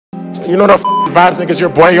You know the vibes, niggas. Your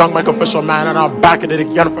boy YungMike official, man, and I'm back at it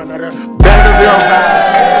again for another banger video,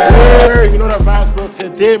 man. You know the vibes, bro.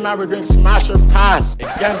 Today, man, we're doing SmashOrPass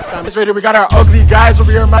again, fam. It's ready. We got our ugly guys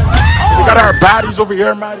over here, man. We got our baddies over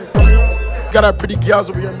here, man. We got our pretty girls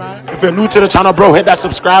over here, man. If you're new to the channel, bro, hit that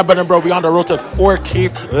subscribe button, bro. We on the road to 4K.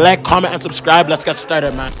 Like, comment, and subscribe. Let's get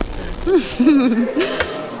started, man.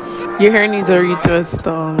 Your hair needs a retwist,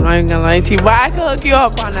 though. I'm not even gonna lie to you, but I can hook you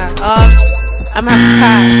up on that. I'm gonna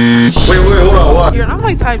have to pass. Wait, hold on, what? You're not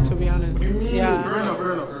my type, to be honest. Yeah. Fair enough.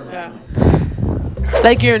 Yeah.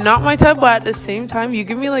 Like, you're not my type, but at the same time, you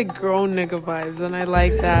give me, like, grown nigga vibes, and I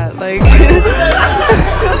like that. Like,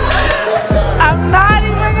 I'm not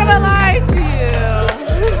even gonna lie to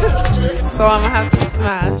you. So I'm gonna have to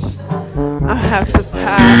smash. I'm gonna have to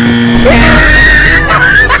pass.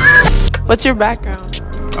 What's your background?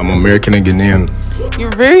 I'm American and Ghanaian.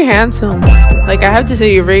 You're very handsome. Like, I have to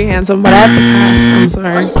say you're very handsome, but I have to pass. I'm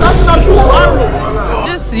sorry. That's not too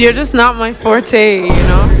viral. You're just not my forte, you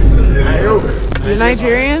know? You're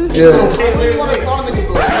Nigerian? Yeah.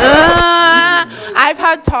 I've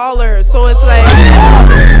had taller, so it's like...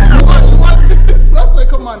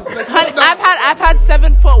 Honey, I've had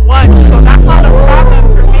 7'1", so that's not a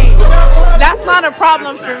problem for me. That's not a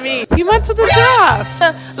problem for me. You went to the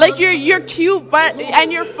draft. Like, you're cute,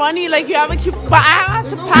 and you're funny. Like, you have a cute, but I have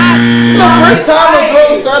to pass. The first time a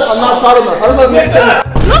girl said, I'm not proud of that. How does that make sense?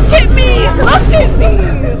 Look at me. Look at me.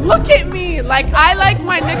 Look at me. Like, I like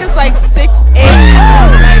my niggas like 6'8".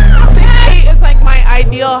 Like, 6'8" is like my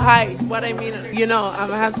ideal height. What I mean, you know, I'm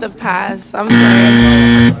gonna have to pass. I'm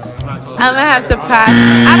sorry. I'm gonna have to pass.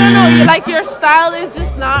 I don't know, like, your style is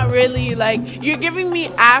just not really, like, you're giving me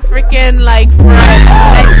African, like, friend,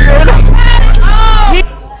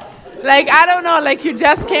 like, I don't know, like, you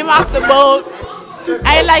just came off the boat,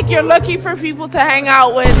 and, like, you're looking for people to hang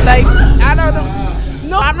out with, like, I don't know.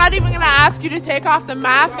 No, I'm not even gonna ask you to take off the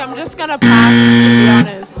mask, I'm just gonna pass you, to be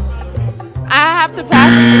honest. I have to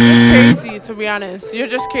pass you. You're just crazy, to be honest. You're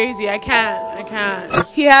just crazy. I can't.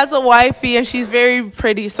 He has a wifey and she's very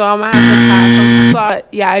pretty, so I'm gonna have to pass. I'm sorry.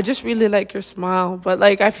 Yeah, I just really like your smile, but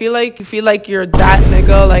like I feel like you feel like you're that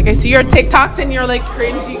nigga. Like I see your TikToks and you're like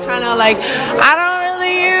cringy, kind of like I don't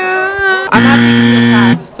really. I'm not giving you a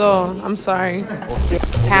pass, though. I'm sorry.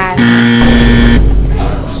 Pass.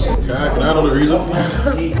 Can I know the reason?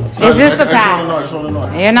 It's just a pass.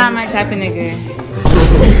 You're not my type of nigga.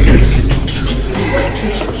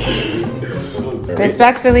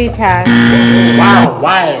 Respectfully pass. Wow,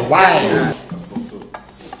 why?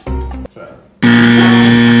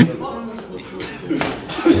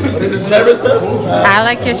 What is this, cherry stuff? I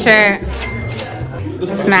like your shirt.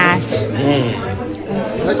 Smash. I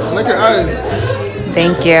like your eyes.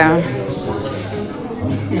 Thank you.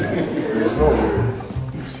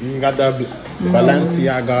 You got the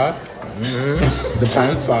Balenciaga. The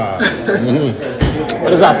pants are.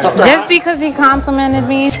 What is that? Soccer? Just because he complimented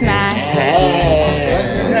me, smash. Pass.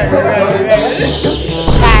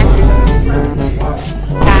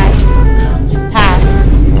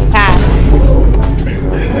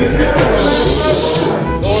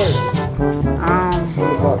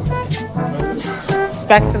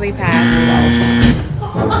 Respectfully pass.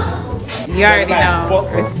 You already know.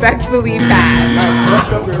 Respectfully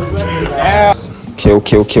pass. Okay.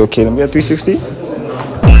 Let me get 360.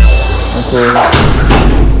 Okay.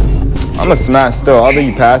 I'm a smash still, although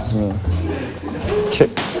you passed me. Okay.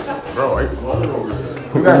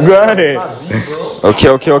 Got it. Okay.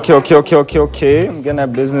 I'm getting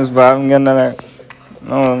that business vibe. I'm getting that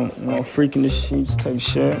no freaking the sheets type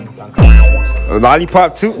shit.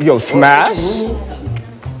 Lollipop too. Yo, smash.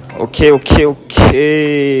 Okay.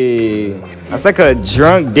 That's like a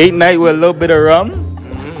drunk date night with a little bit of rum.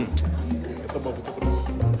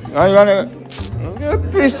 You wanna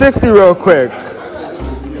get 360 real quick?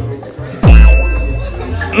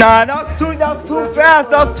 Nah, that was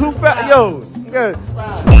too fast. Yo, good.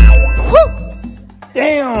 Woo!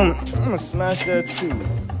 Damn, I'm gonna smash that too.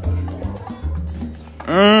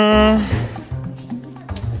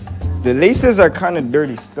 The laces are kind of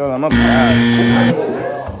dirty still. I'm gonna pass.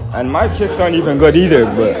 And my kicks aren't even good either,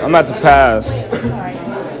 but I'm about to pass.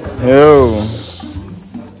 Yo,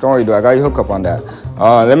 don't worry, dude. I got you hook up on that.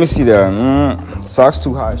 Let me see there. Socks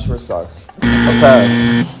too high. Short socks. I'll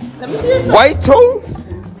pass. Let me see your socks. White toes.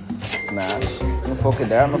 Smash. I'm gonna fuck with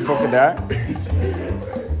that. I'll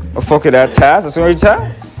fuck with that. Taz. That's already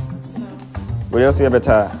Taz. What else you have a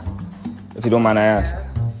Taz? If you don't mind, I ask.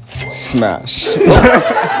 Smash.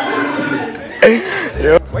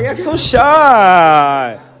 Yo, why you act so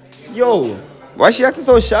shy? Yo, why she acting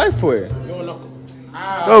so shy for?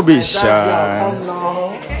 Don't be shy.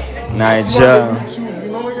 Nigel.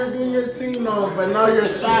 you're doing your thing now, but now you're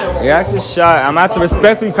shy. You're acting shy. I'm out to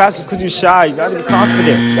respectfully pass just because you're shy. You gotta be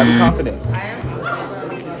confident. You gotta be confident. I am.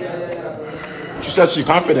 She said she's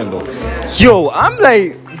confident though. Yo, I'm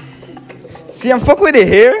like, see, I'm fucking with the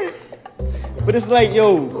hair, but it's like,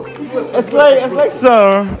 yo, it's like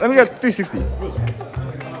some. Let me get 360.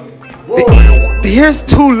 The hair's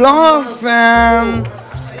too long, fam.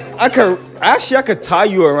 I could tie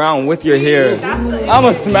you around with your hair.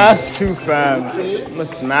 I'ma smash too, fam. I'ma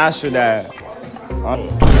smash with that.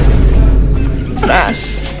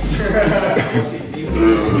 Smash.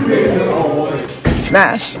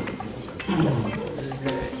 Smash.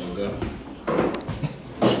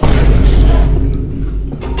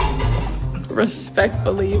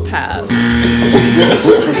 Respectfully pass.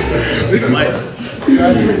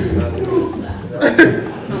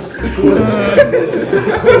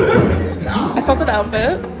 I fuck with the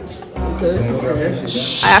outfit. Okay.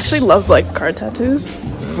 I actually love like card tattoos.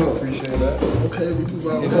 Appreciate that. Okay, we can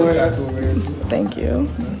go. Thank you.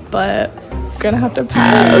 But I'm gonna have to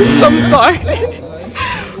pass. I'm sorry.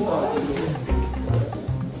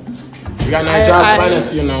 We got Nigeria's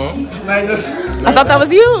finest, you know. I thought that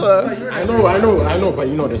was you. I know, but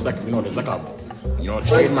you know, there's like a,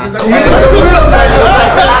 trademark.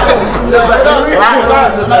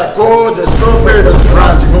 Just like gold, there's silver, there's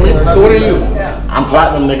bronze, you feel me? So what are you? I'm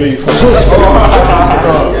platinum, nigga, you feel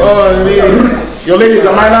me? Yo, ladies,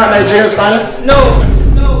 am I not Nigeria's finest? No.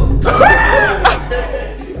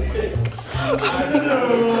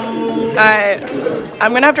 Alright,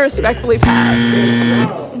 I'm gonna have to respectfully pass.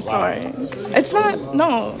 I'm sorry. It's not,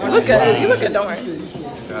 no, you look good, don't worry.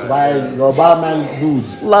 That's why you're a bad man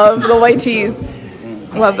booze. Love the white teeth.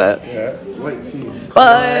 Love it. Yeah, white teeth.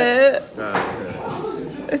 But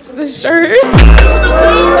it's the shirt.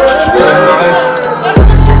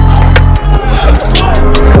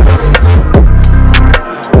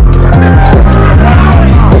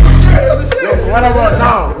 What about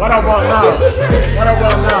now? What about now? What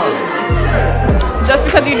about now? Just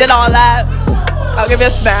because you did all that, I'll give you a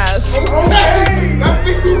smash.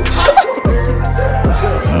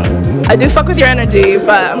 I do fuck with your energy,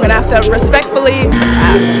 but I'm gonna have to respectfully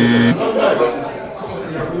pass.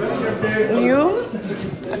 You,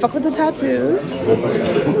 I fuck with the tattoos,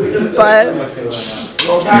 but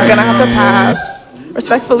I'm gonna have to pass.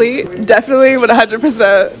 Respectfully, definitely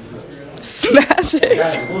 100% smashing.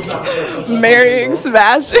 Marrying,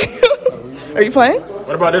 smashing. Are you playing?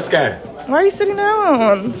 What about this guy? Why are you sitting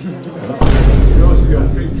down?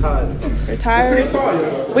 You're tired?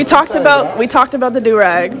 We talked about the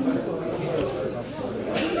do-rag.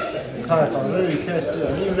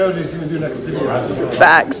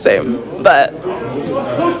 Facts, same. But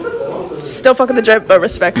still fucking the drip, but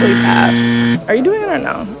respectfully pass. Are you doing it or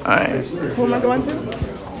no? Alright. Who am I going to?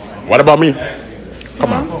 What about me?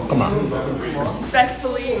 Come on.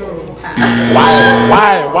 Respectfully pass.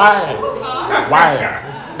 Why?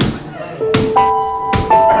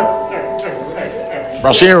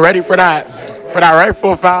 Bro, she ain't ready for that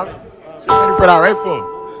rifle, fam. She ain't ready for that rifle.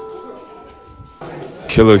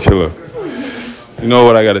 Killer. You know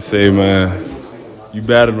what I gotta say, man? You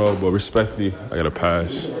bad and all, but respectfully, I gotta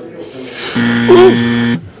pass.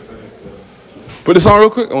 Woo. Put this on real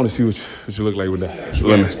quick. I want to see what you look like with that.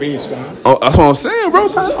 Space, fam. Oh, that's what I'm saying, bro.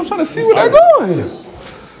 I'm trying to see where that goes.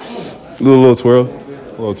 Little twirl.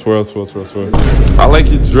 Twirl. I like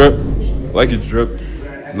your drip.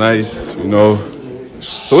 Nice, you know.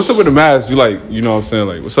 So what's up with the mask? You like, you know what I'm saying?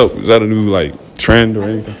 Like, what's up? Is that a new, like, trend or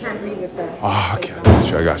anything? I can't read with that. Oh, okay.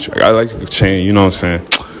 I got you. I like the chain, you know what I'm saying?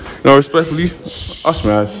 You know, respectfully, I'll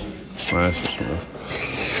smash.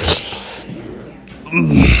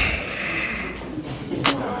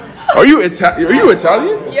 Are you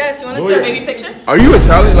Italian? Yes, you want to see a baby picture? Are you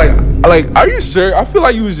Italian? Like, are you sure? I feel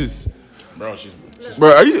like you was just... Bro, she's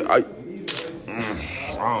Bro, I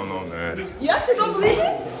don't know, man. You actually don't believe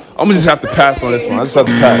it? I'm gonna just have to pass on this one. I just have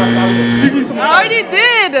to pass. I already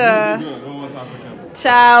did.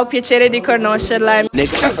 Ciao, piacere di conoscerla.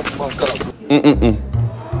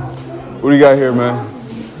 What do you got here, man?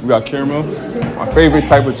 We got caramel. My favorite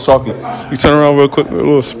type of chocolate. You turn around real quick, a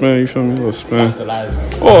little spin, you feel me? A little spin.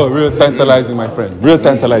 Oh, real tantalizing, my friend. You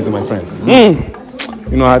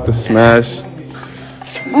know I have to smash.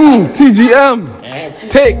 TGM.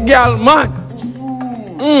 Take gal man.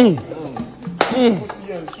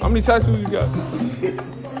 How many tattoos you got?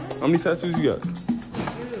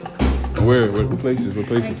 Where? What places? I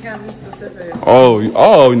can't be specific. Oh,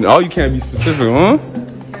 you can't be specific, huh?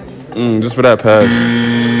 Just for that pass.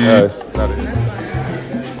 Got it.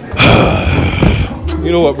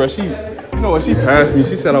 You know what, bro? You know what? She passed me.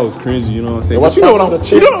 She said I was cringy. You know what I'm saying? What's you know what popping I'm. with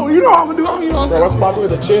the chin? You know what I'm gonna do. You know what I'm saying? What's popping with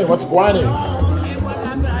the chin? What's whining?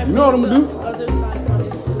 You know what I'm gonna do?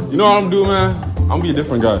 You know what I'm gonna do, man? I'm gonna be a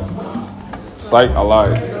different guy. Psych, I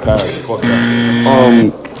lied. Pass. Fuck that.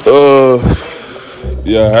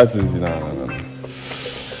 Yeah, I had to. Nah.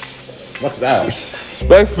 What's that?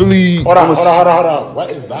 Respectfully. Hold on. What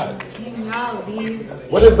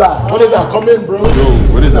is that? What is that? Come in, bro. Yo,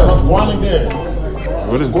 what is that? What's whining there?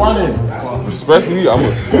 What is whining? Respectfully, I'm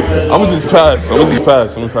gonna just pass. I'm gonna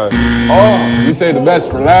pass. Oh, we say the best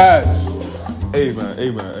for last. Hey man.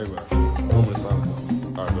 Moment of silence.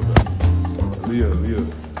 All right, no bad. Leah.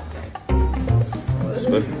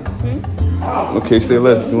 Respectfully. Okay, say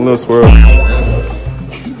less. Do a little swirl.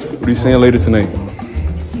 What are you saying later tonight?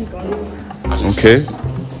 Okay.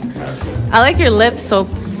 I like your lips, so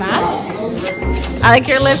smash. I like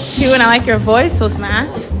your lips too, and I like your voice, so smash.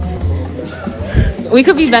 We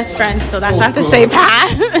could be best friends, so that's not to say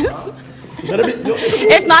pass.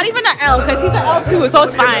 It's not even an L, because he's an L too, so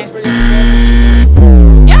it's fine.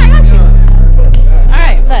 Yeah, I got you.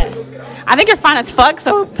 Alright, but I think you're fine as fuck,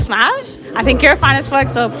 so smash. I think you're fine as fuck,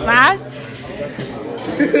 so smash.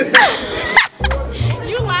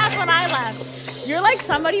 You laugh when I laugh. You're like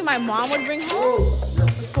somebody my mom would bring home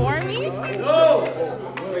for me. No.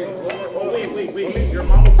 Wait. Your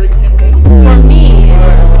mom will bring him home For me.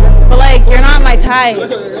 But like, you're not my type.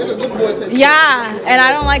 Yeah, and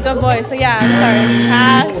I don't like good boys, so yeah, I'm sorry.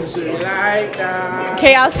 Pass.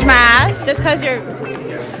 Okay, I'll smash. Just because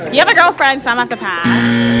you have a girlfriend, so I'm gonna have to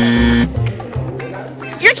pass.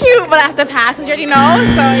 You're cute, but I have to pass because you already know,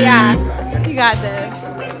 so yeah. You got this.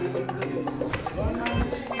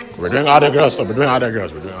 We're doing other girls stuff. We're doing other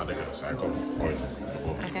girls. All right, come on.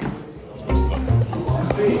 Okay.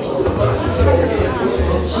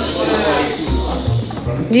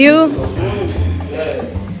 You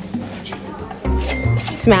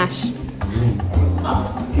smash.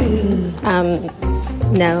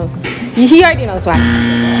 No. He already knows why.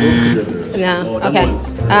 No. Okay.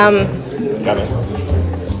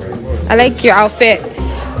 I like your outfit,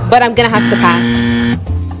 but I'm gonna have to pass.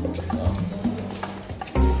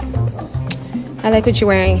 I like what you're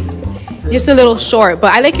wearing. You're just a little short,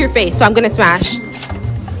 but I like your face, so I'm gonna smash.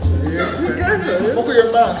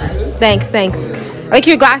 Thanks. I like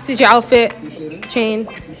your glasses, your outfit, chain,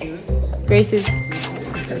 braces.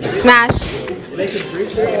 Smash.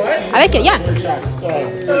 I like it, yeah.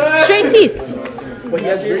 Straight teeth.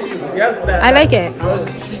 I like it.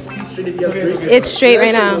 It's straight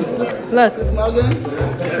right now. Look.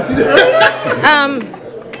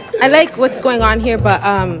 I like what's going on here, but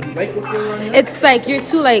it's like you're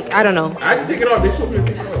too like, I don't know. I just take it off. They told me to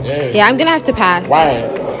take it off. Yeah, I'm gonna have to pass. Why?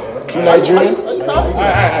 Too Nigerian?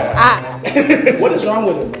 What is wrong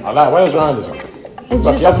with him? What is wrong with this?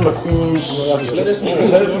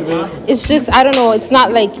 It's just, I don't know, it's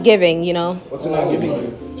not like giving, you know? What's it not giving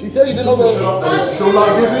you? She said he didn't know it's still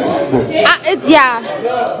not giving? Yeah.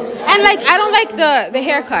 And like, I don't like the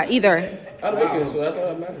haircut either. I like it, so that's all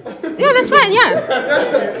that matters. Yeah, that's fine,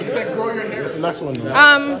 yeah. She said grow your hair. What's the next one?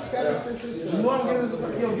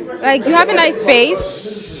 Like, you have a nice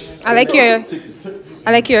face. I like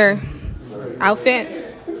your outfit.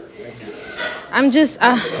 I'm just,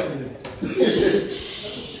 I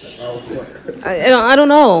don't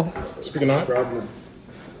know. Speaking of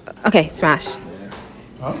Okay, smash.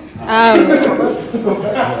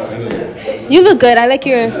 You look good. I like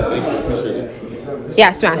your.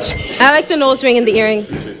 Yeah, smash. I like the nose ring and the earrings.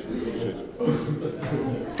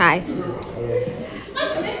 Hi.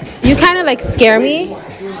 You kind of like scare me,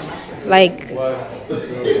 like.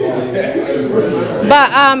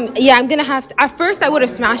 But yeah, I'm gonna have to. At first, I would have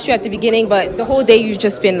smashed you at the beginning, but the whole day you've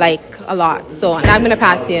just been like a lot. So now I'm gonna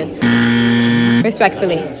pass you,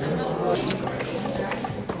 respectfully.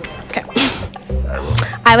 Okay.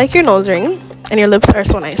 I like your nose ring, and your lips are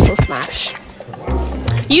so nice. So smash.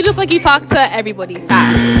 You look like you talk to everybody.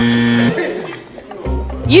 Pass.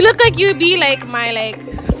 You look like you'd be like my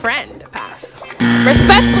friend. Pass.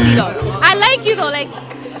 Respectfully though, I like you though. Like.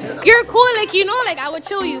 You're cool, like, you know, like, I would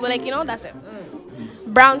chill you, but, like, you know, that's it.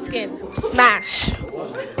 Brown skin, smash.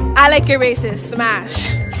 I like your braces,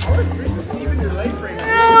 smash.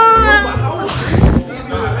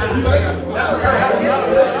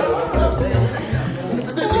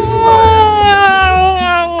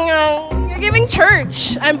 You're giving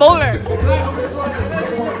church and bowler.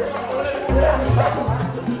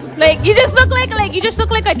 Like, you just look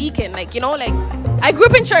like a deacon, like, you know, like, I grew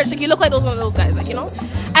up in church, like, you look like one of those guys, like, you know?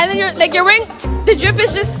 And then you're wearing, the drip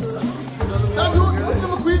is just,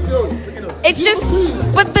 it's just,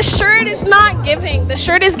 but the shirt is not giving. The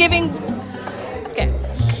shirt is giving, okay.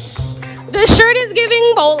 The shirt is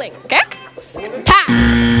giving bowling, okay? Pass.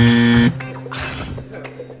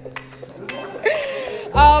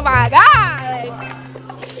 Oh my God. Like,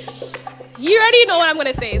 you already know what I'm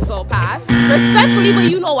gonna say, so pass. Respectfully, but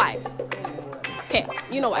you know why. Okay,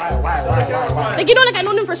 you know why. Why? Like, you know, like, I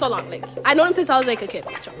known him for so long. Like, I known him since I was like a kid.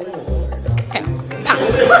 Okay,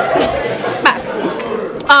 pass. Pass.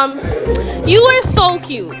 You are so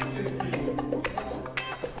cute.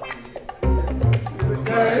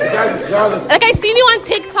 Like, I seen you on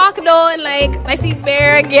TikTok though, and like I see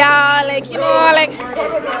Bear, yeah, like, you know, like.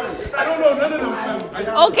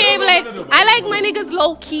 Okay, but like I like my niggas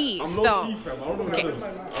low key still. Okay.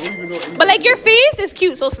 But like your face is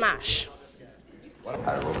cute, so smash.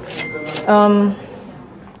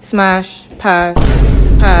 Smash, pass,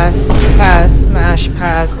 pass, pass, smash,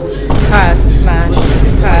 pass, pass, smash,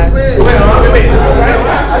 pass. Wait.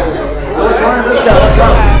 Let's go.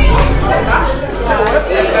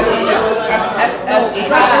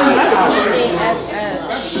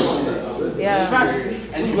 Yeah.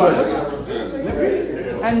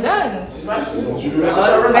 I'm done.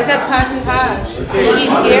 I said pass and pass.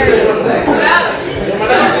 He's scared.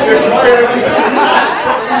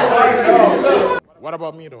 What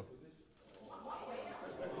about me though?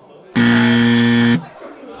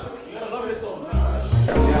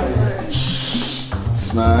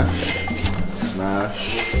 Smash.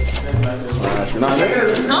 You're not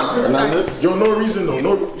niggas? No. You're not niggas? Yo, no reason though.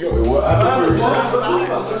 No. Yo, what?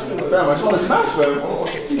 Fam, I just want to smash, fam.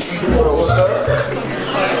 What's up?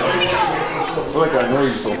 I feel like I know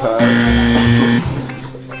you so bad.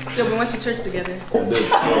 Yeah, we went to church together.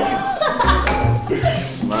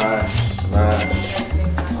 Smash.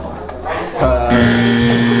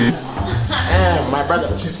 And my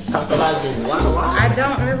brother, she's tantalizing. Why? I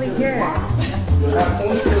don't really care.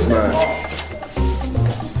 Smash.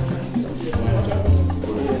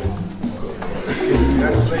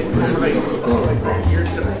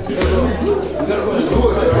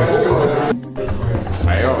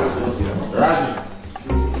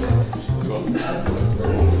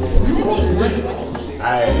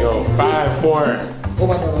 Alright, yo, 5-4. Oh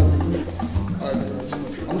my God.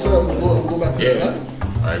 I'm sorry, I'm gonna go back to Yeah.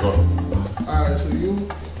 Alright, go. Alright, so you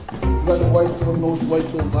got the white toe, nose white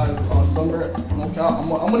toe vibe summer. Okay, I'm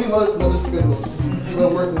gonna need another spin though. See what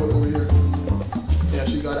I'm working with over here. Yeah,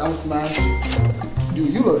 she got it. I'm smashed. Dude,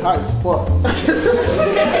 you look high as fuck.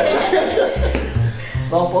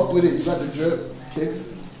 Don't fuck with it. You got the drip, kicks.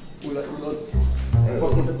 We like look.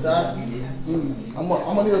 Fuck with the tap. I'm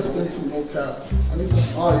gonna need a spin too, no cap. I need some.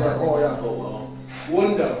 Oh yeah.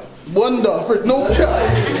 Wonder. For no cap.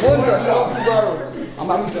 Wonder. Shout out to Garo. I'm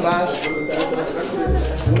about to smash.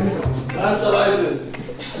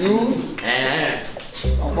 You?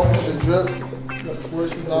 I'm fucking with the drip. Got the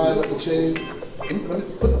forces on, got the chains. Let me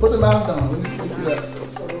put the mask down. Let me see that.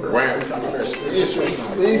 We're talking about space right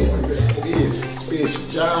now. Space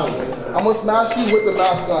jam. I'm gonna smash you with the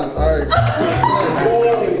mask on. Alright.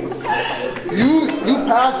 You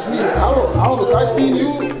passed me. I don't know. I seen you.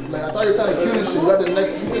 Man, I thought you were kind of cute and shit. You got the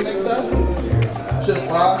next. You see the next time? Shit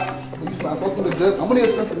fire. When you smash fuck with the drip. I'm gonna need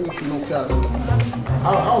a spin for me too. No cap. I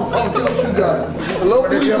don't care what you got. The little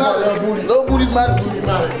booty's mad. Little booty's mad.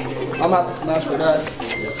 I'm gonna have to smash for that.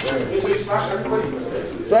 Yes, sir. So you smash everybody?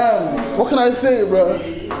 Fam, what can I say, bro?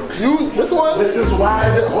 This one? This is why.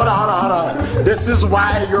 Hold on. This is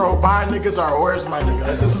why Yoruba niggas are whores, my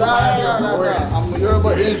nigga. This is why Nah. I'm a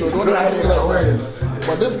Yoruba angel. Don't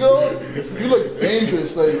But this girl, you look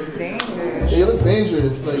dangerous. Like dangerous. Yeah, you look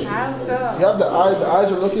dangerous. Like how so? You have the eyes. The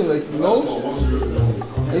eyes are looking like you know.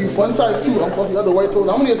 And you fun size too. I'm fucking got the white toes.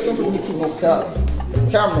 I'm gonna get skin for me too. No cap.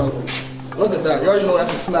 Camera. Look at that. You already know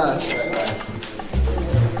that's a smash.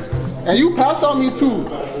 And you passed on me too.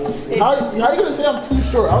 How you gonna say I'm too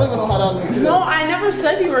short? I don't even know how that makes sense. No, I never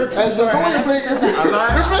said you were too short. You're playing too short.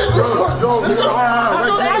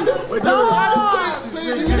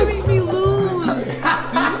 You're gonna make me lose.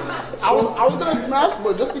 I was gonna smash,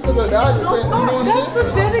 but just because of that, you're playing Uno and shit. That's a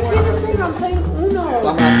dedicated thing. I'm playing Uno.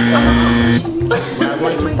 I'm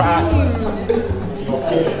going to pass.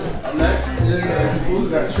 Okay. I'm next. Who's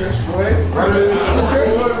that church boy?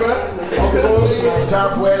 Job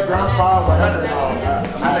boy, grandpa, whatever.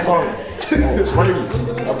 What are you?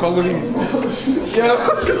 I'm Congolese. Yeah.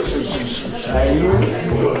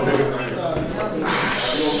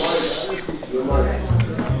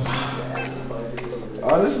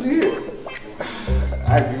 Honestly, I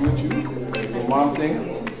agree with you. Your mom thing.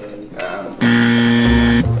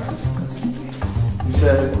 You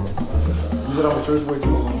said I'm a church boy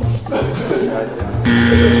too.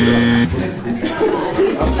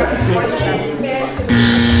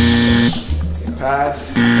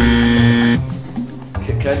 Pass. Can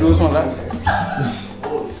I do this one last?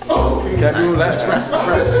 Can I do it last? Express.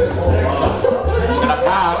 Gonna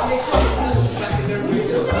pass.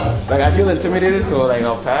 Like, I feel intimidated, so like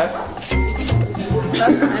I'll pass.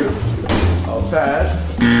 I'll pass.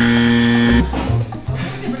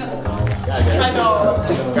 I know.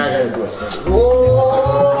 Gotta do it.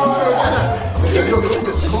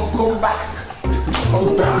 Come back.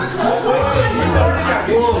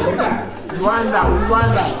 Rewind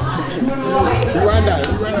that.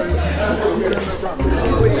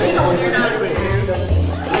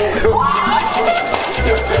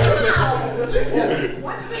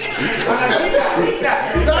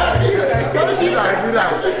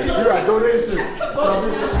 Donation.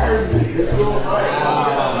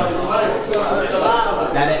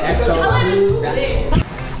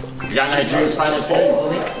 You got Nigeria's finest here for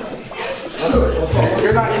me?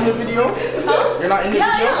 You're not in the video? Huh? You're not in the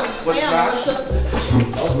video? What's Smash?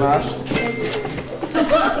 Smash.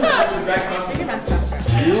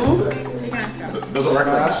 You? Doesn't work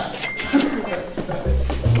like that.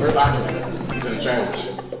 We're locking it. He's in the challenge.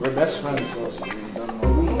 We're best friends, so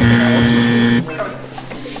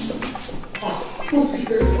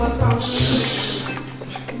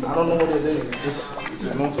I don't know what it is. It's a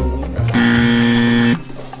no for me.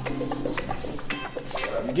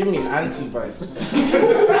 You give me anti-vibes.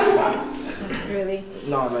 Really?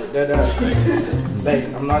 No, like that. Like,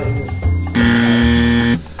 I'm not even.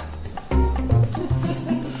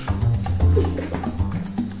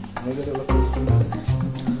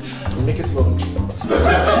 Make it slow.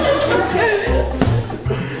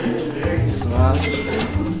 Smash.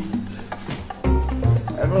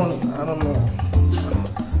 Everyone, I don't know.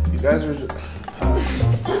 You guys were just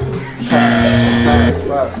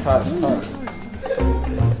pass.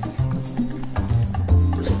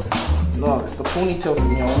 No, it's the ponytail for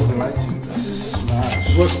me. I won't even lie to you.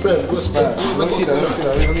 Smash. We'll spin. Let me see that.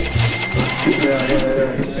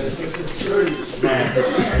 Yeah.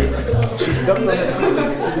 She stepped on it.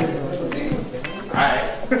 Alright.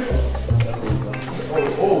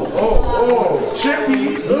 Oh. Chippy.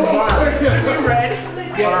 Chippy red.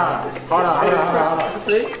 Hold on.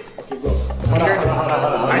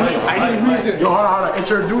 I need reasons. Yo, hold on.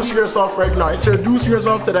 Introduce yourself right now. Introduce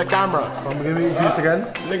yourself to the camera. I'm gonna introduce again.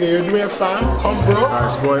 Nigga, you're doing fam. Come, bro. Alright,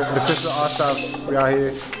 it's boy, the official R-Staff. We out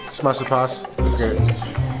here. SmashOrPass. Let's get it.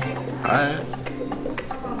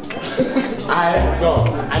 Alright, go.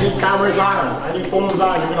 I need cameras on. I need phones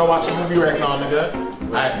on. You're gonna watch a movie right now, nigga.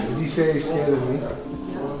 Alright. Did you say you're scared of me?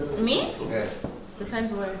 Me? Yeah.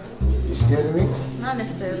 Depends where. You scared of me? Not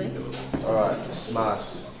necessarily. Alright,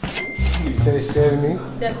 smash. You say you're scared of me?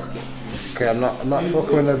 Definitely. Okay, I'm not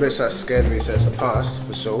fucking with no bitch that's scared of me, so it's a pass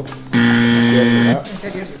for sure. You scared of me, I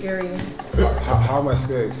said you're scary. How am I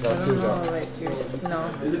scared? I don't know, like you're no.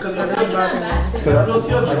 Is it because you're bothering me? I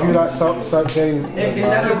do like something. It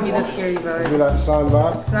just gives me the scary I do vibe. like sound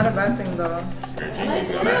vibe. It's not a bad thing though.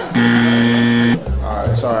 Alright,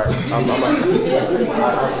 it's alright. I'm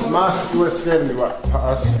smash. You would have scared me, what?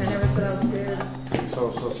 Pass. I never said I was scared. So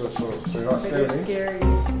you're not I said scared you're of me? scary.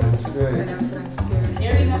 I Scared. never said I'm scary.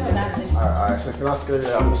 Alright, so if you're not scared of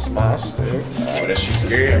me, I'm smashed, dude. Oh, that shit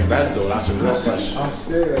scary. I'm that though. That's a real question. I'm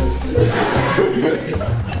scared.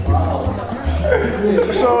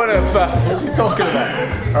 What's wrong with him, fam? What's he talking about?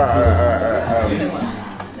 Alright.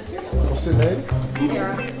 What's your name?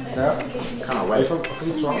 Sarah. Sarah? Kind of white. From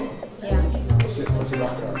Toronto? Yeah. What's your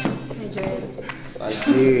background? Hey, Dre.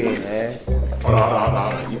 Nigeria, man. Hold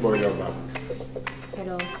on. You boy, yo, man.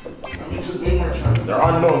 Hello. They're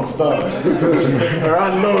unknown stuff. They're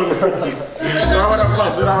unknown. You're out of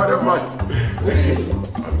bus. I'm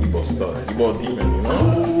Igbo stuff. Igbo demon, you know?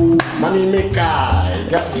 Money maker. You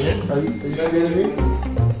got me? Are you scared of me?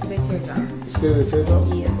 The teardrop. You scared of the teardrop?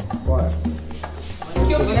 Yeah. Why?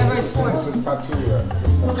 Whatever it's for. It's a tattoo,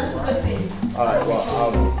 yeah. Alright, well,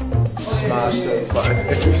 smashed it. But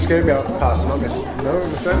if you're scared of me, I'll pass. I'm not gonna, you know what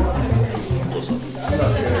I'm saying?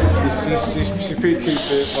 She's pretty cute,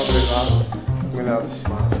 I'm gonna have to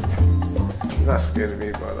smash. She's not scared of me,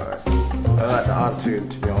 but like, I like the attitude,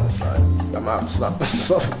 to be honest. Like, I'm out to slap a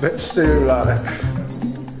bitch too, like,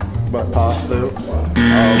 but pass though.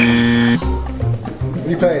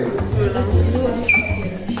 You playing?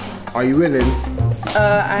 Are you winning? I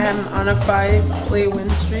am on a 5-play win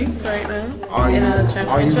streak right now in a championship.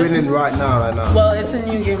 Are you winning right now? Well, it's a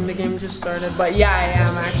new game. The game just started, but yeah, I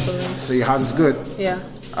am actually. So your hand's good? Yeah.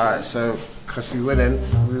 Alright, so because we winning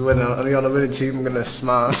only on the winning team, I'm gonna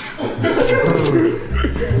smash.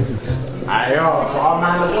 Aye, yo, so all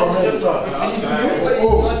man is coming in, so.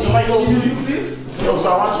 Yo, so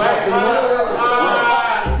I want you to see,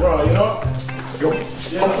 bro, you know?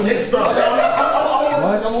 Come to me, stop.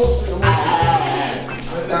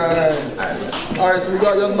 Alright, so we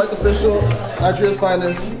got YungMike official, Nigeria's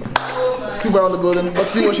finest. Too bad on the building.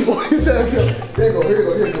 Let's see what she says. Here you go.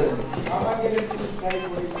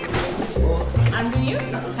 I'm doing you?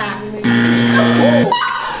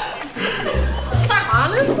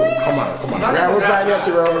 Honestly? Come on. We're buying that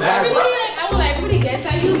shit, we're buying Everybody gets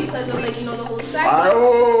at you because of like, you know, the whole sex.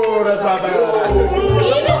 Oh, that's not that.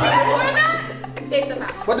 Even before that, it's a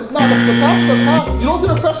pass. But the pass. You don't see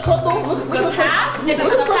the fresh cut though? Look at the Pass? It's a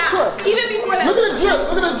fresh cut. pass. Even before that. Look at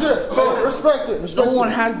the drip. Oh, respect it. No one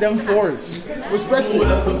has them force. Respect it. Oh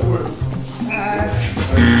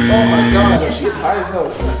my god, she's high as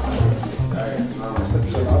hell.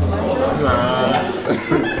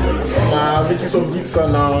 Nah, making some pizza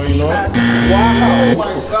now, you know. Wow, oh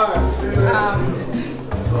my god.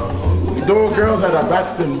 Those girls are the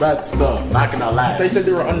best in bed stuff, not gonna lie. They said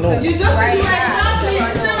they were unknown. You just right.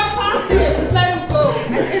 Let him go.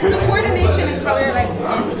 It's the coordination is probably like,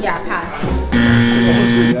 yeah, pass. Someone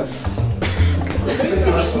say yes.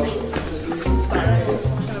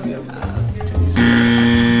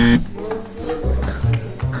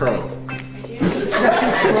 Crow.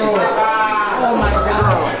 Oh my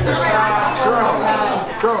god.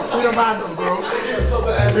 Crow, freedom handle, bro.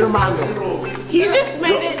 Freedom handle. He just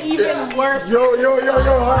made it even worse. Yo, hold on.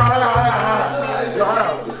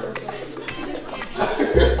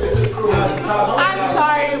 I'm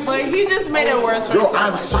sorry, but he just made it worse. Yo,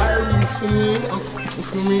 I'm sorry, you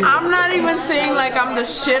feel me? I'm not even saying like I'm the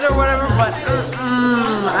shit or whatever, but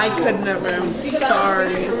I could never. I'm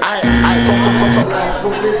sorry. I come.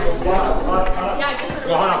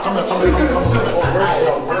 Come here.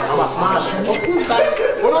 I'm a smash you.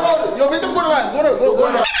 No. Yo, make them go to line. Go to.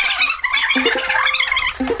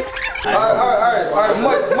 Alright,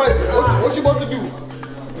 Mike, what you about to do? You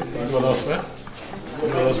want to spin?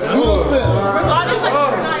 Hold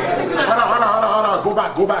on. Go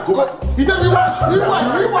back. He said rewind.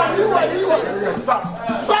 Stop.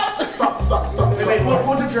 Hey,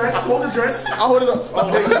 hold the dreads. I'll hold it up.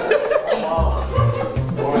 Stop.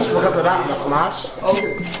 Just because of that, I'm a smash.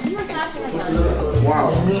 Okay. Wow.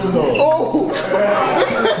 Oh.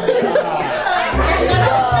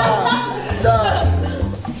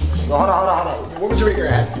 No, hold on. What would you rate your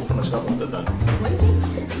head game from a scale from 1 to 10?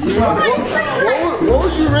 What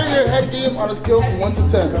would you rate your head game on a scale from 1 to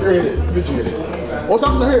 10? Rate it. Would you rate it? Oh,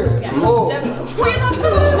 talking to her. Oh. Who you talking to?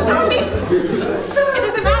 Me? It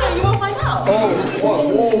doesn't matter. You won't find out. Oh.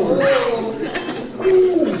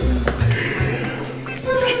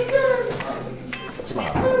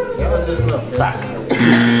 Smile. Pass.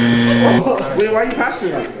 Wait, why are you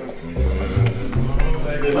passing? No.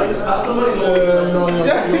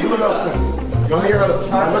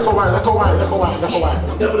 Let go wine.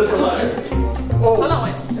 Hold on,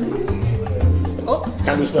 wait.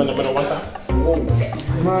 Can we spend a minute one time?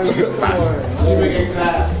 Pass.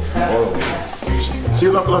 See,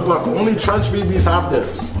 look. Only trench babies have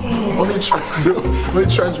this. Only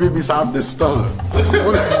trench babies have this stuff.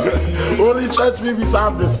 Only trench babies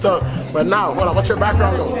have this stuff. But now, hold on. What's your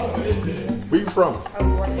background though? Where you from?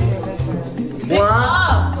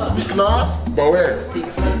 What? Speak now? But where?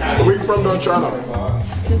 Where you from, Don Toronto?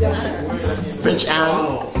 Finch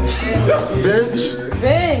and?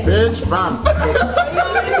 Finch, fam.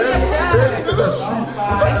 Finch is a street.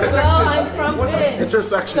 I'm from Finch.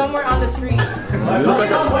 Intersection. Somewhere on the street. You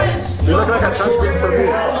look like a trench baby for me.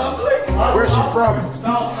 Where's she from?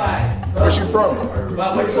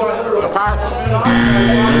 The pass.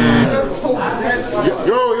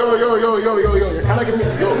 Yo. You're kind of giving me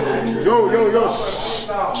yo.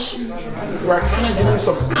 You're kind of giving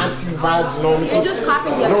some anti-vibes, you know me. You're just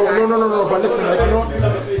copying the other guy. No. But listen, like, you know,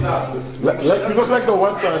 like you look like the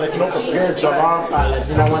one time, like, you know, prepare Jabba, like,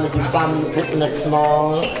 you know, one of these family picnics and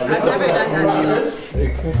all. I've never done that shit.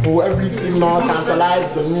 For everything, now,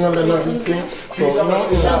 tantalize the meal and everything. So, you know,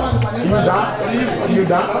 you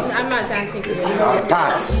dance. I'm not dancing today.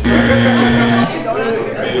 Pass. You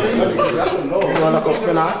want to go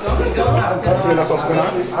spinach?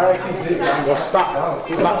 Go stop.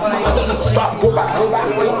 Go back.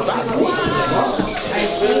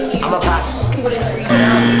 I'm a pass.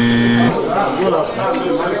 You know,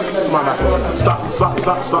 come on, stop.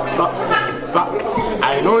 I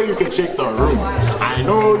know you can shake the room. Kind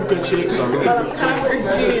of wear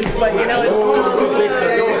jeans, but you know it's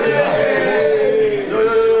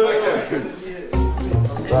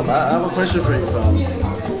I have a question for you, fam.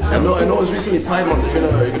 I know it's recently Pride Month.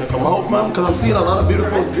 You're gonna come out, fam? Because I'm seeing a lot of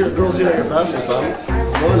beautiful girls here at your dancing, fam.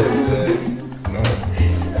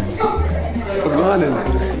 What's going on?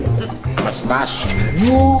 I'ma smash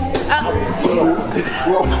you.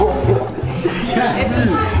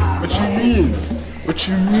 What you mean? What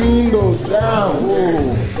you mean though? Damn,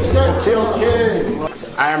 whoa. Okay.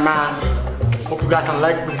 Alright, man. Hope you guys can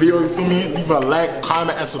like the video, you feel me? Leave a like,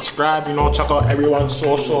 comment, and subscribe. You know, check out everyone's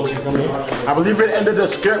socials, you feel me? I will leave it in the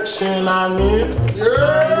description, you know what I mean?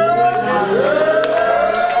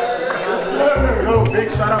 Yo,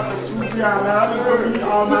 big shout out to 2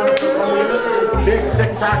 all my big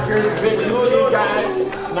TikTokers, big YouTube guys. You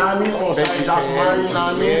know what I mean? Oh, sorry, Josh Murray, you know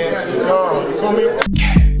what I mean? Yo, you feel me?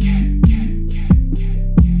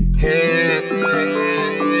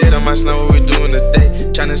 I must know what we're doing today.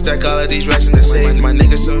 Tryna stack all of these racks in the safe. My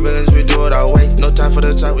niggas some villains, we do it our way. No time for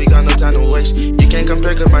the talk, we got no time to waste. You can't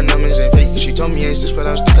compare cause my numbers ain't fake. She told me ain't 6, but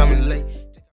I'm still coming late.